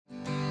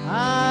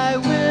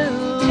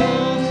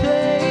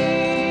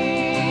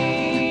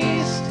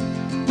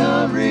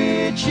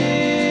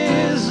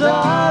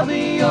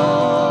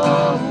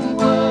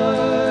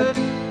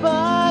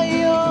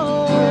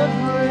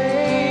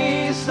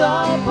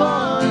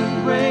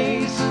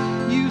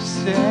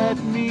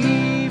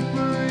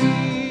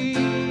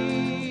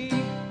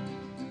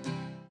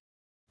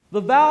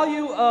The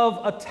value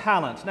of a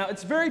talent. Now,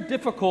 it's very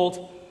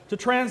difficult to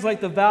translate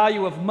the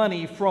value of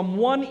money from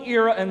one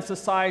era in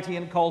society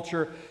and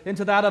culture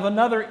into that of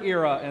another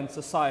era in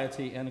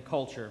society and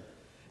culture.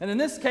 And in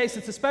this case,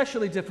 it's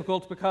especially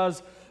difficult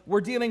because we're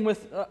dealing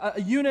with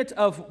a unit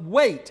of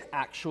weight,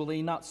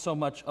 actually, not so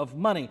much of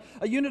money.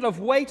 A unit of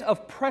weight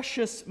of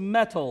precious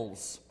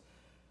metals.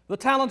 The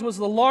talent was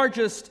the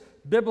largest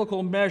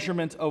biblical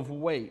measurement of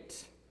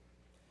weight.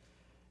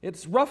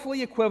 It's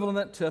roughly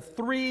equivalent to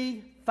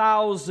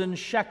 3,000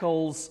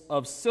 shekels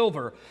of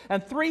silver.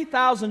 And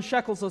 3,000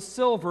 shekels of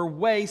silver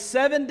weigh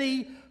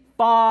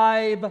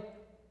 75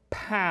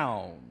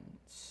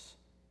 pounds.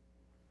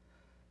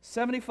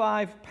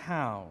 75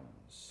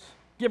 pounds.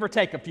 Give or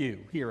take a few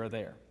here or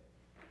there.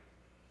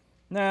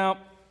 Now,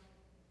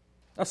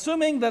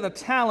 assuming that a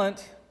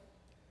talent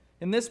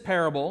in this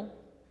parable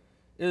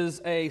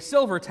is a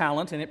silver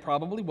talent, and it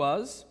probably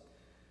was,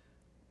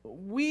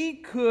 we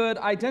could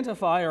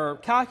identify or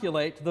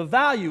calculate the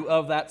value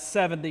of that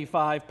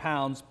 75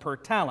 pounds per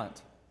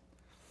talent.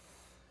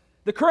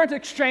 The current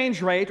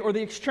exchange rate, or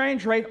the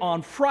exchange rate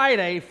on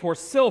Friday for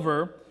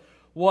silver,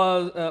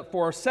 was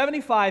for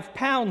 75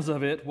 pounds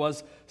of it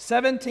was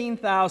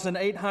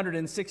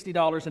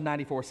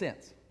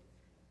 $17,860.94.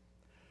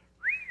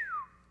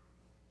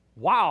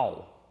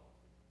 Wow!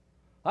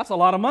 That's a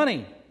lot of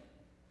money.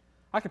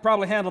 I could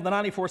probably handle the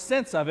 94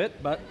 cents of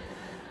it, but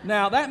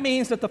now that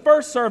means that the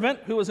first servant,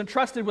 who was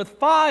entrusted with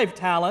 5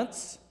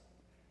 talents,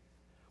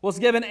 was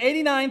given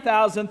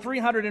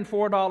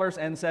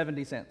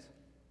 $89,304.70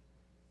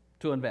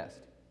 to invest.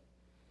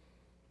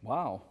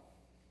 Wow.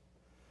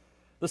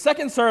 The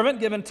second servant,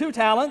 given 2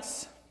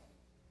 talents,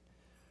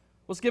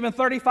 was given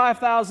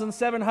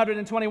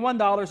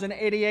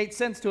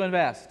 $35,721.88 to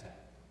invest.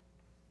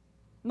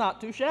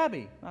 Not too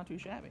shabby, not too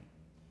shabby.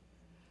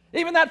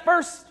 Even that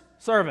first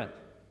servant,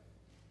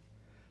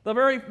 the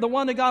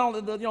one who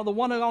got the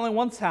one who only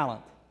 1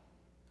 talent,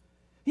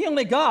 he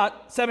only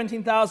got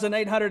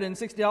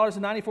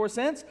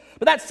 $17,860.94,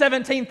 but that's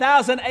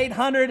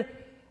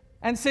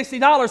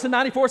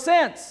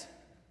 $17,860.94.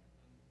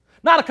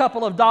 Not a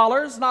couple of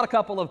dollars, not a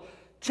couple of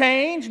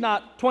change,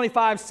 not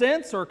 25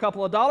 cents or a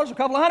couple of dollars, or a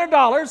couple of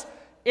 $100.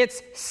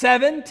 It's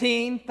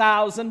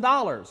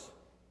 $17,000.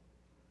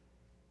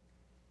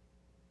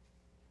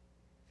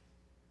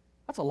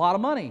 That's a lot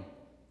of money.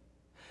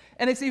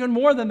 And it's even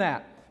more than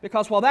that,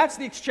 because while that's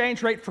the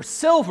exchange rate for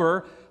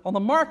silver on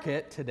the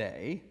market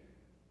today,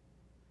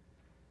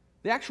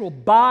 the actual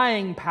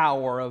buying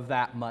power of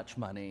that much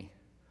money,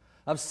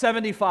 of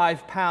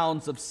 75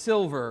 pounds of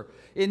silver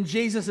in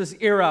Jesus'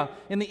 era,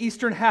 in the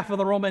eastern half of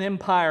the Roman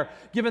Empire,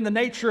 given the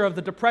nature of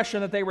the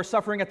depression that they were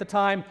suffering at the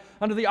time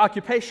under the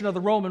occupation of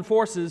the Roman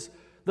forces,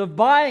 the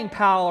buying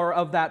power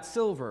of that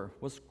silver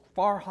was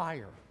far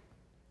higher.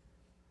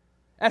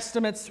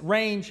 Estimates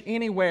range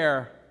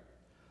anywhere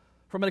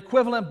from an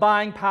equivalent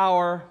buying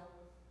power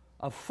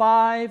of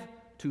 $500,000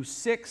 to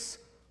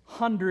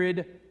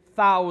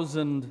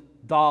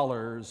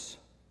 $600,000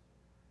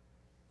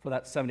 for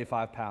that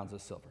 75 pounds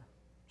of silver.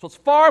 So it's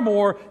far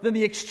more than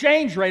the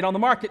exchange rate on the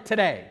market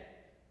today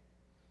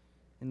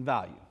in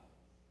value.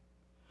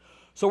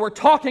 So we're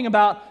talking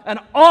about an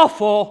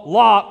awful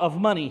lot of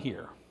money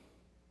here.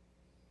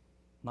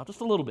 Not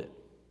just a little bit.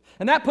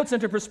 And that puts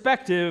into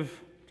perspective,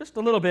 just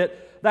a little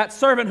bit, that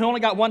servant who only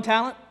got 1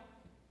 talent.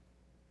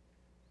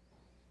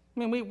 I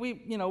mean,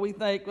 we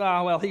think,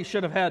 oh, well, he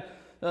should have had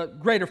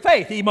greater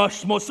faith. He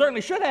most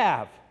certainly should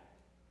have.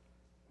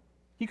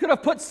 He could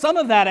have put some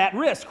of that at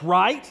risk,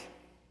 right?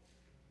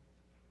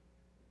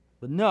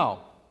 But no.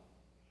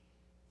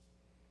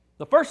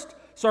 The first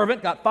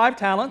servant got 5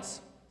 talents.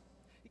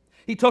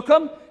 He took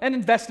them and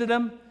invested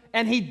them,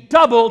 and he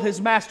doubled his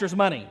master's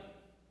money.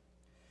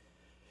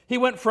 He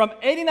went from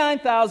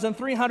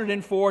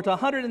 $89,304 to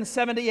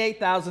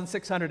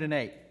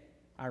 $178,608.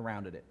 I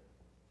rounded it.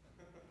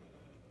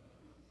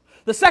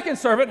 The second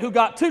servant, who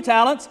got 2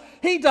 talents,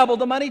 he doubled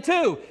the money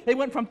too. It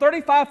went from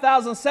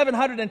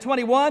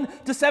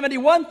 $35,721 to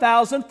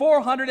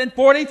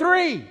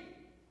 $71,443.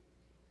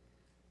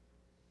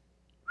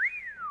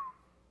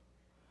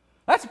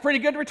 That's a pretty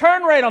good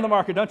return rate on the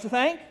market, don't you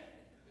think?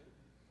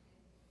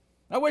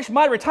 I wish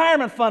my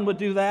retirement fund would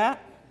do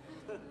that.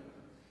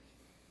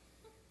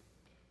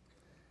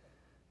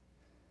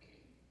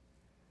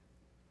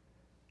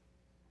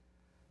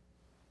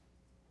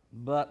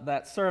 But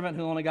that servant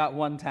who only got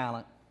 1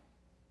 talent,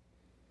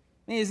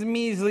 his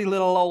measly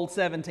little old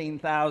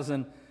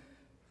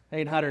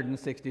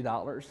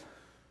 $17,860.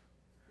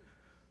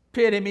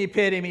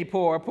 Pity me,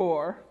 poor,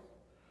 poor.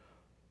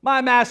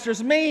 My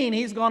master's mean.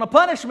 He's going to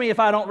punish me if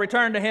I don't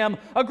return to him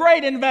a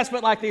great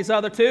investment like these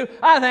other 2.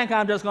 I think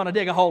I'm just going to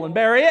dig a hole and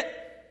bury it.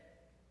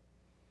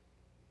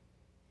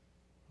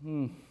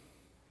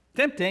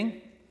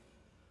 Tempting,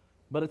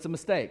 but it's a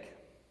mistake.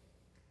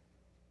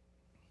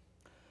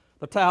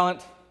 The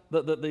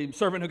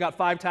servant who got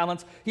 5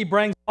 talents, he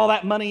brings all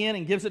that money in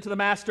and gives it to the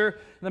master. And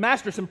the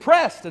master's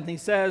impressed, and he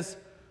says,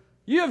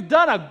 "You have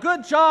done a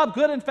good job,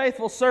 good and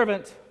faithful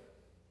servant.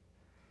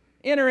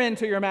 Enter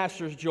into your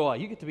master's joy."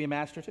 You get to be a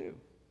master too.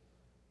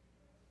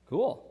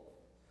 Cool.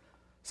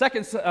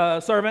 Second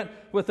servant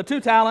with the 2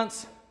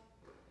 talents,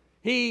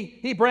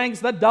 he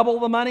brings the double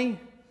the money.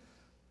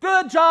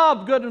 Good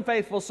job, good and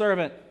faithful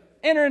servant.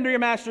 Enter into your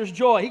master's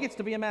joy. He gets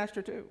to be a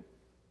master too.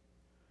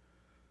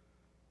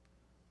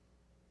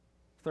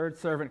 Third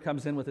servant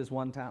comes in with his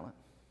 1 talent.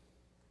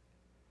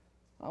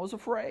 I was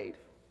afraid.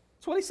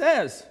 That's what he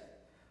says.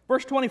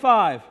 Verse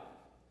 25.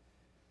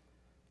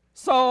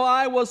 So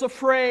I was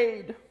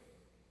afraid,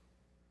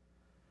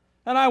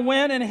 and I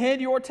went and hid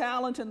your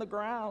talent in the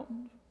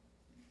ground.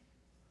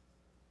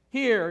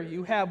 Here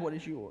you have what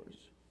is yours.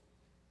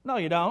 No,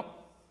 you don't.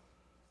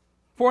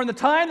 For in the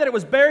time that it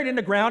was buried in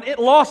the ground, it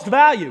lost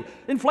value.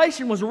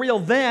 Inflation was real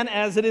then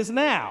as it is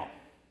now.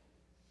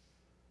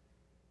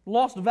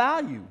 Lost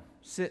value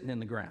sitting in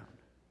the ground.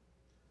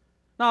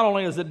 Not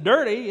only is it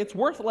dirty, it's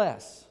worth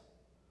less.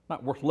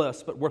 Not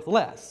worthless, but worth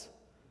less.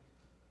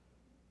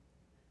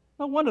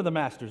 No wonder the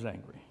master's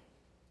angry.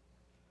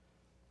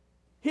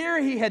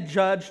 Here he had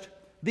judged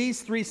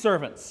these 3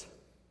 servants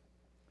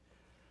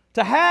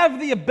to have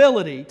the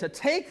ability to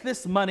take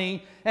this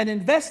money and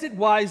invest it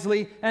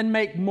wisely and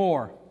make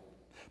more.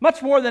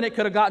 Much more than it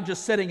could have gotten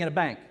just sitting in a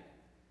bank.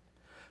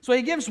 So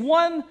he gives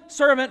 1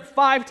 servant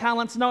 5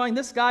 talents, knowing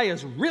this guy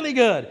is really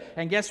good.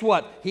 And guess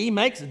what? He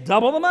makes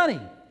double the money.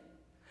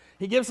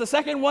 He gives the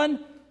second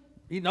one,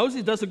 he knows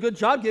he does a good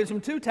job, gives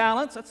him 2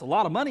 talents. That's a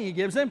lot of money he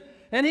gives him.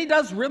 And he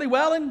does really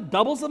well and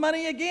doubles the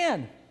money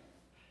again.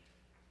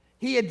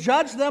 He had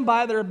judged them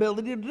by their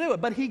ability to do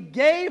it. But he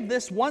gave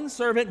this 1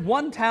 servant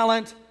 1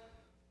 talent,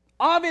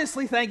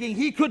 obviously thinking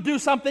he could do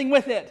something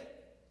with it.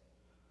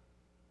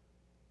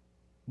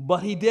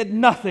 But he did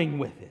nothing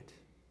with it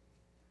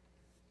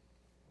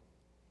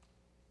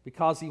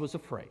because he was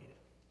afraid.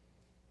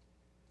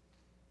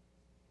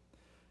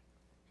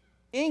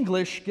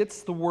 English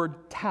gets the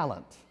word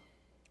talent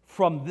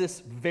from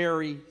this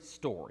very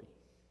story.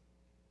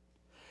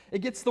 It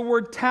gets the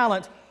word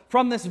talent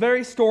from this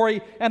very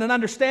story and an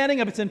understanding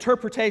of its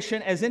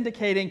interpretation as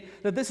indicating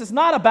that this is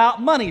not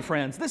about money,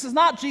 friends. This is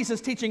not Jesus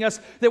teaching us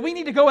that we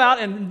need to go out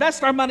and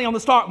invest our money on the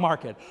stock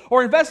market,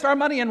 or invest our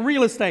money in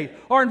real estate,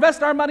 or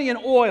invest our money in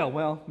oil,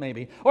 well,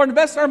 maybe, or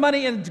invest our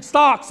money in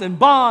stocks and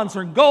bonds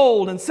or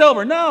gold and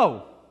silver.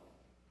 No.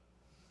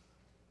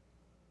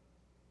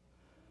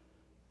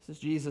 This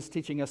is Jesus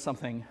teaching us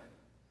something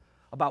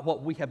about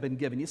what we have been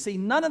given. You see,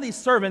 none of these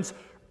servants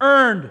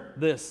earned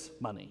this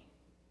money.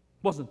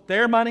 It wasn't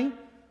their money.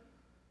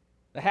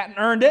 They hadn't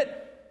earned it.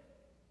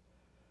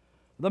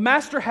 The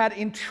master had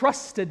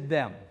entrusted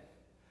them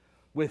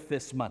with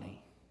this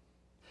money.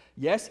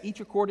 Yes,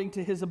 each according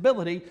to his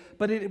ability,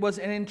 but it was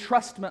an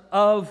entrustment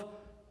of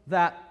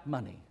that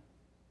money.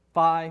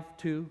 5,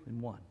 2,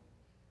 and 1.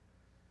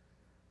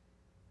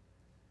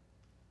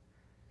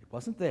 It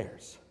wasn't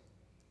theirs.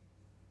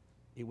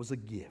 It was a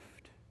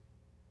gift.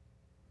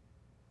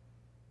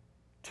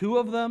 2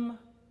 of them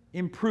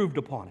improved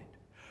upon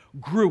it,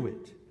 grew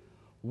it.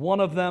 1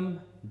 of them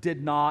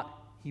did not.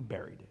 He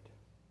buried it.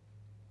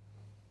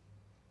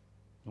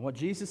 And what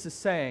Jesus is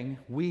saying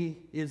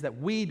is that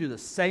we do the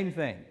same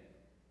thing.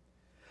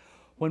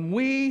 When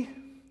we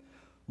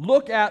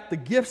look at the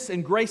gifts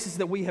and graces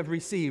that we have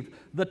received,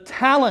 the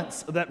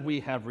talents that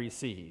we have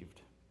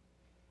received,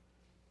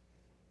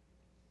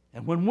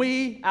 and when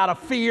we, out of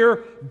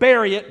fear,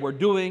 bury it, we're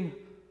doing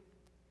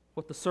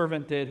what the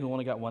servant did who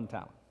only got 1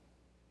 talent.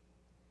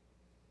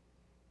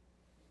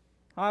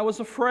 I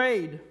was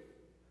afraid.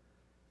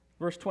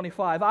 Verse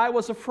 25, I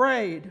was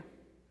afraid.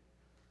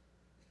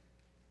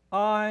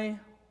 I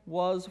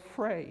was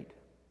afraid.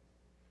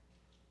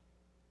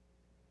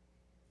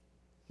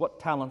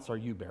 What talents are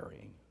you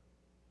burying?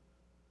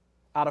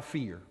 Out of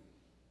fear.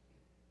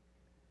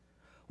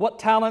 What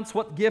talents,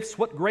 what gifts,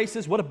 what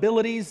graces, what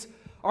abilities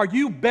are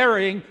you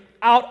burying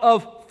out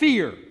of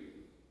fear?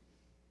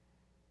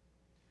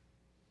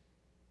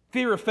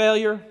 Fear of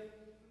failure?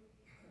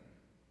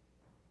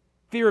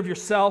 Fear of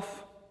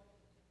yourself?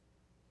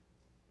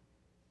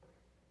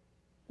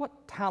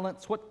 What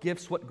talents, what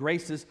gifts, what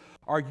graces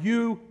are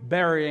you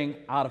burying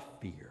out of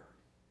fear?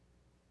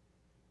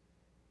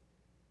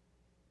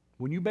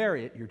 When you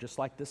bury it, you're just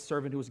like this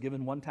servant who was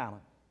given 1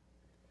 talent.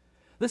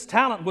 This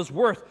talent was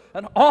worth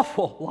an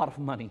awful lot of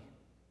money.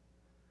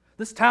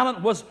 This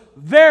talent was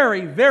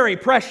very, very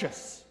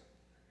precious.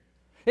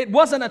 It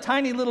wasn't a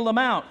tiny little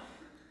amount.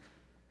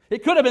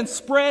 It could have been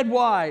spread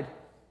wide,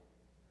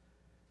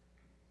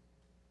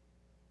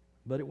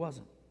 but it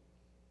wasn't.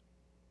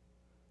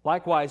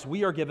 Likewise,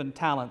 we are given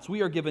talents,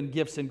 we are given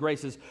gifts and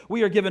graces,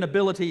 we are given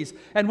abilities,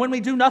 and when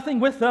we do nothing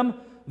with them,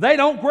 they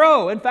don't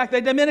grow. In fact,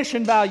 they diminish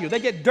in value. They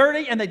get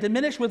dirty and they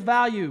diminish with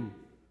value.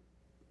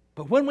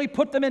 But when we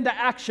put them into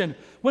action,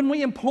 when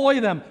we employ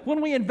them,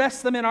 when we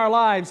invest them in our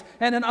lives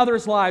and in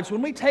others' lives,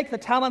 when we take the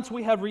talents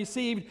we have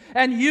received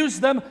and use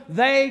them,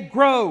 they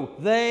grow,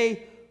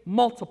 they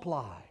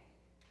multiply.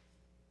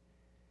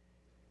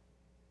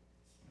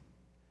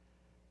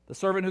 The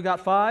servant who got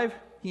 5,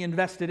 he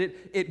invested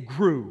it, it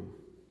grew.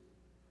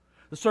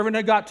 The servant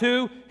who got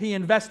 2, he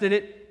invested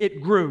it,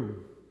 it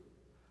grew.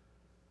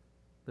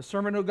 The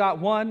servant who got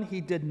 1,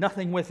 he did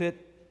nothing with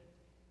it,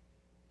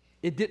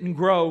 It didn't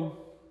grow,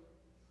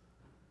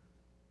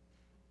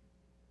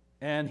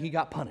 and he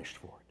got punished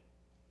for it.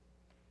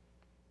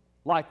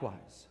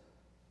 Likewise,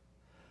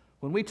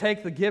 when we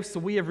take the gifts that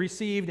we have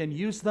received and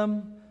use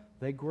them,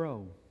 they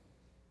grow.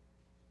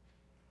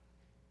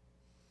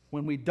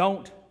 When we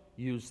don't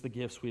use the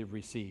gifts we have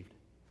received,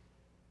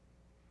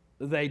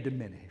 they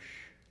diminish.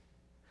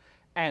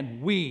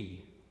 And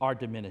we are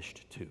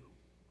diminished too.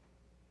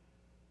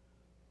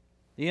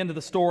 The end of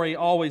the story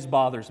always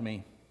bothers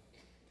me.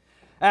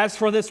 As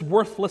for this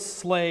worthless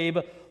slave,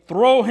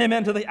 throw him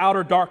into the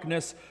outer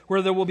darkness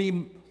where there will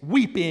be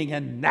weeping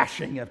and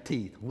gnashing of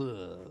teeth.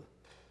 Ugh.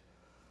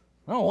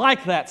 I don't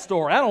like that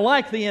story. I don't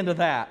like the end of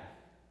that.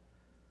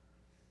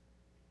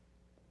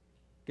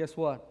 Guess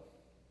what?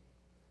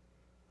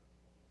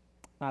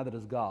 Neither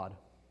does God.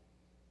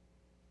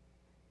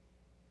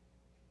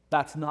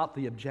 That's not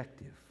the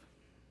objective.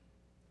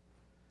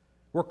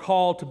 We're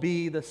called to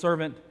be the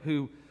servant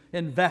who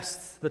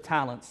invests the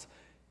talents,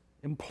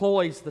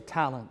 employs the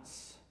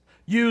talents,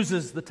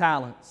 uses the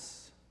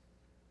talents.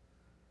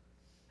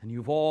 And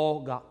you've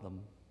all got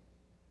them.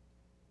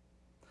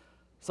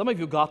 Some of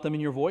you got them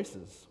in your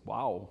voices.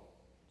 Wow,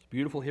 it's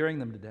beautiful hearing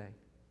them today.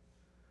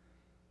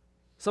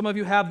 Some of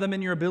you have them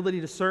in your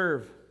ability to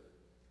serve,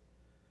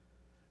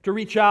 to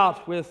reach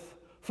out with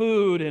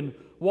food and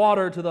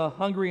water to the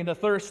hungry and the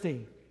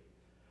thirsty,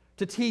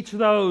 to teach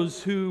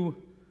those who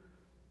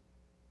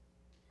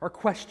are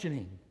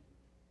questioning,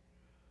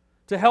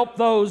 to help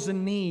those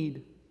in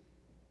need.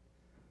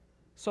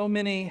 So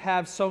many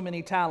have so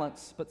many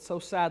talents, but so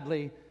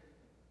sadly,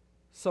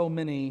 so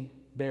many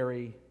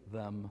bury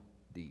them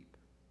deep.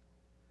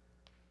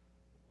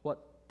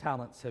 What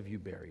talents have you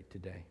buried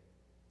today?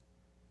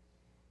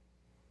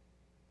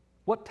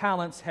 What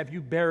talents have you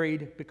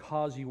buried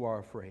because you are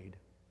afraid?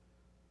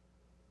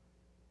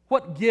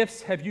 What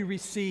gifts have you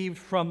received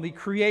from the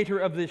creator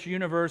of this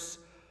universe,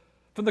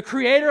 from the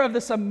creator of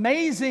this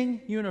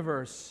amazing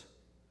universe?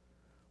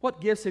 What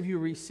gifts have you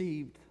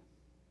received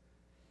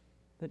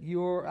that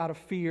you're out of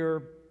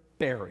fear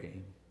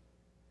burying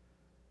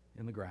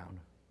in the ground?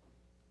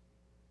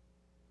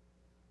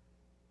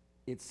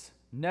 It's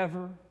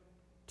never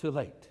too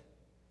late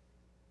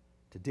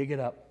to dig it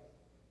up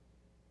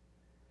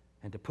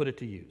and to put it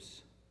to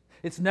use.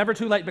 It's never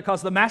too late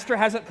because the master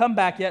hasn't come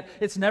back yet.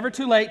 It's never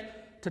too late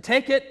to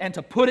take it and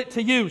to put it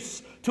to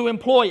use, to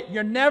employ it.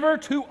 You're never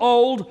too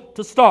old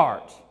to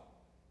start.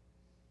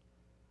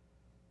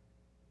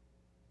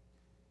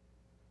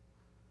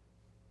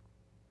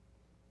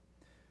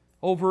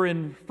 Over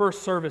in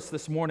first service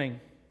this morning,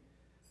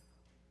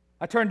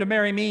 I turned to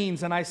Mary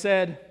Means and I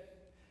said,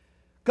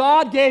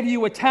 God gave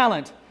you a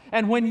talent,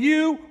 and when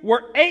you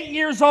were 8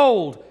 years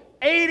old,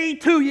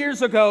 82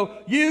 years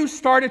ago, you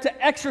started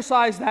to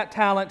exercise that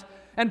talent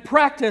and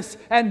practice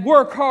and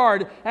work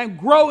hard and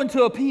grow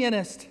into a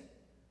pianist.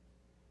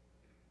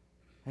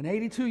 And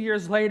 82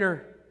 years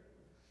later,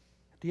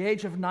 at the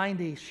age of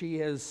 90, she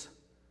is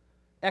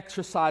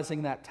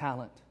exercising that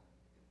talent,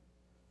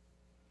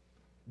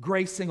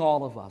 gracing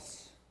all of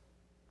us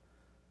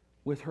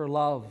with her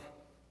love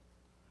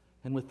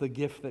and with the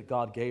gift that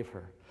God gave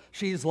her.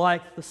 She's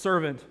like the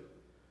servant,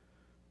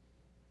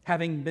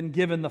 having been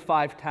given the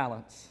 5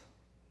 talents,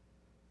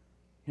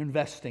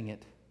 investing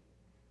it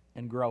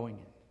and growing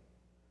it.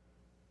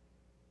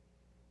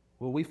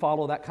 Will we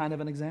follow that kind of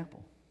an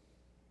example?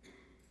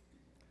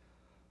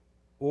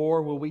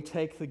 Or will we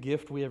take the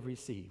gift we have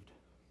received,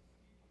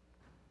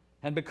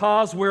 and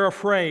because we're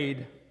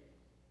afraid,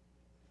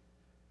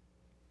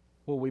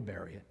 will we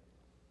bury it?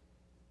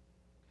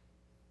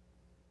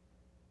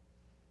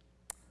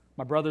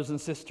 My brothers and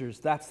sisters,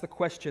 that's the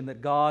question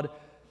that God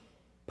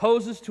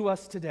poses to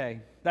us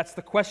today. That's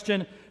the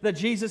question that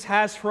Jesus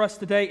has for us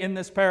today in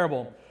this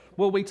parable.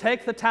 Will we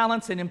take the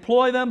talents and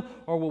employ them,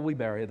 or will we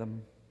bury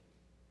them?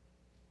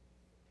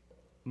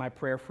 My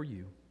prayer for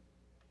you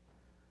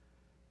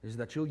is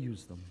that you'll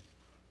use them,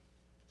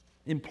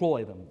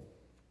 employ them,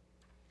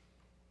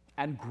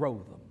 and grow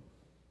them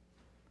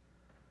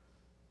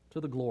to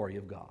the glory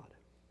of God.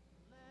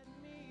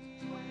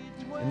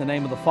 In the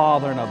name of the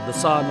Father, and of the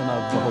Son, and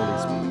of the Holy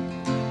Spirit.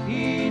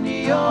 In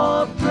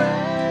your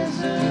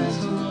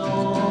presence,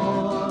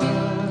 Lord,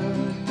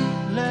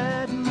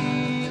 let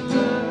me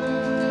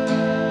learn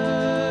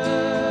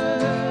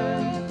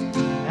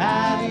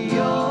at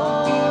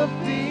your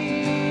feet.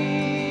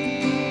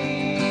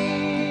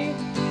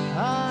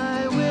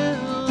 I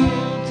will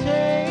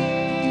taste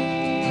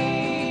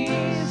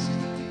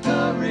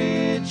the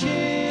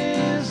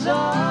riches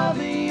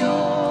of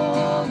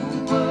your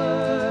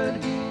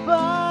word.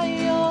 By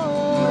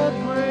your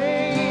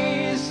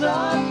grace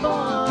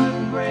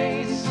upon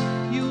grace,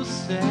 you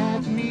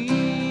set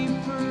me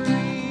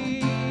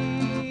free.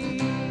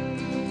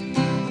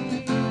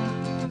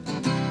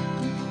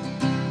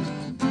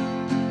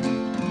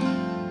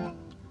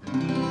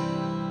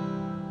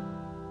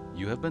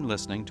 You have been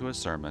listening to a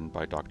sermon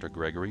by Dr.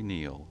 Gregory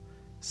Neal,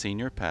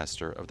 Senior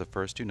Pastor of the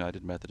First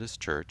United Methodist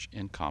Church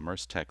in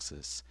Commerce,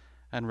 Texas,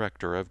 and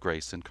Rector of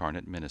Grace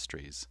Incarnate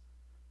Ministries.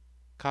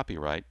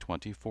 Copyright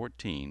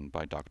 2014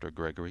 by Dr.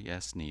 Gregory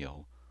S.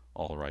 Neal.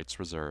 All rights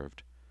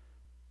reserved.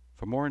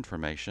 For more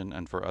information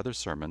and for other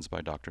sermons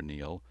by Dr.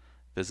 Neal,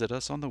 visit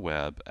us on the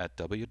web at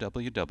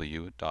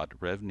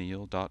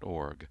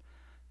www.revneal.org.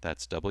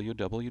 That's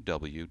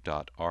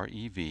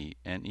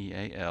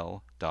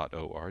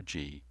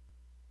www.revneal.org.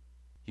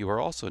 You are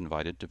also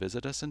invited to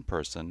visit us in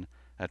person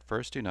at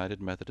First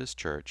United Methodist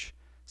Church,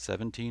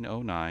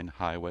 1709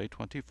 Highway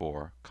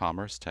 24,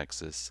 Commerce,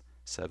 Texas,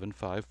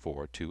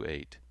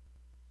 75428.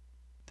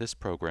 This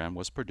program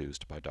was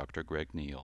produced by Dr. Greg Neal.